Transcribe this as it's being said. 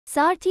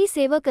Saarathi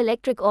Sevak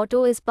electric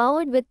auto is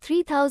powered with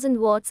 3000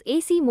 watts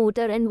AC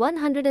motor and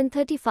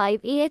 135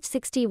 Ah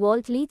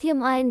 60-volt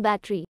lithium-ion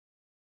battery.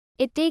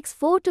 It takes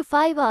 4 to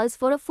 5 hours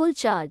for a full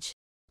charge.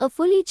 A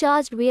fully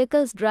charged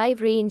vehicle's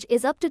drive range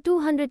is up to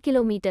 200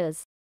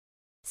 kilometers.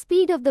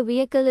 Speed of the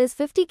vehicle is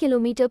 50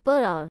 km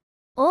per hour.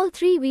 All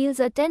three wheels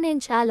are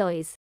 10-inch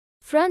alloys.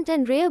 Front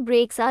and rear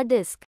brakes are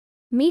disc.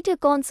 Meter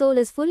console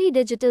is fully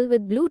digital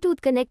with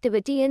Bluetooth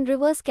connectivity and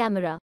reverse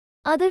camera.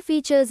 Other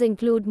features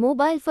include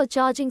mobile for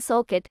charging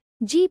socket,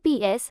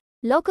 GPS,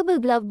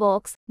 lockable glove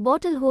box,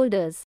 bottle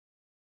holders.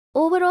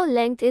 Overall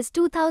length is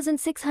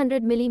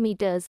 2600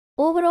 mm,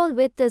 overall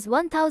width is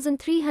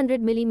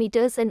 1300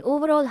 mm and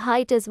overall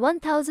height is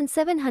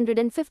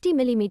 1750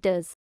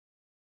 mm.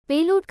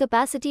 Payload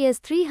capacity is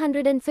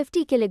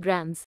 350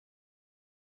 kg.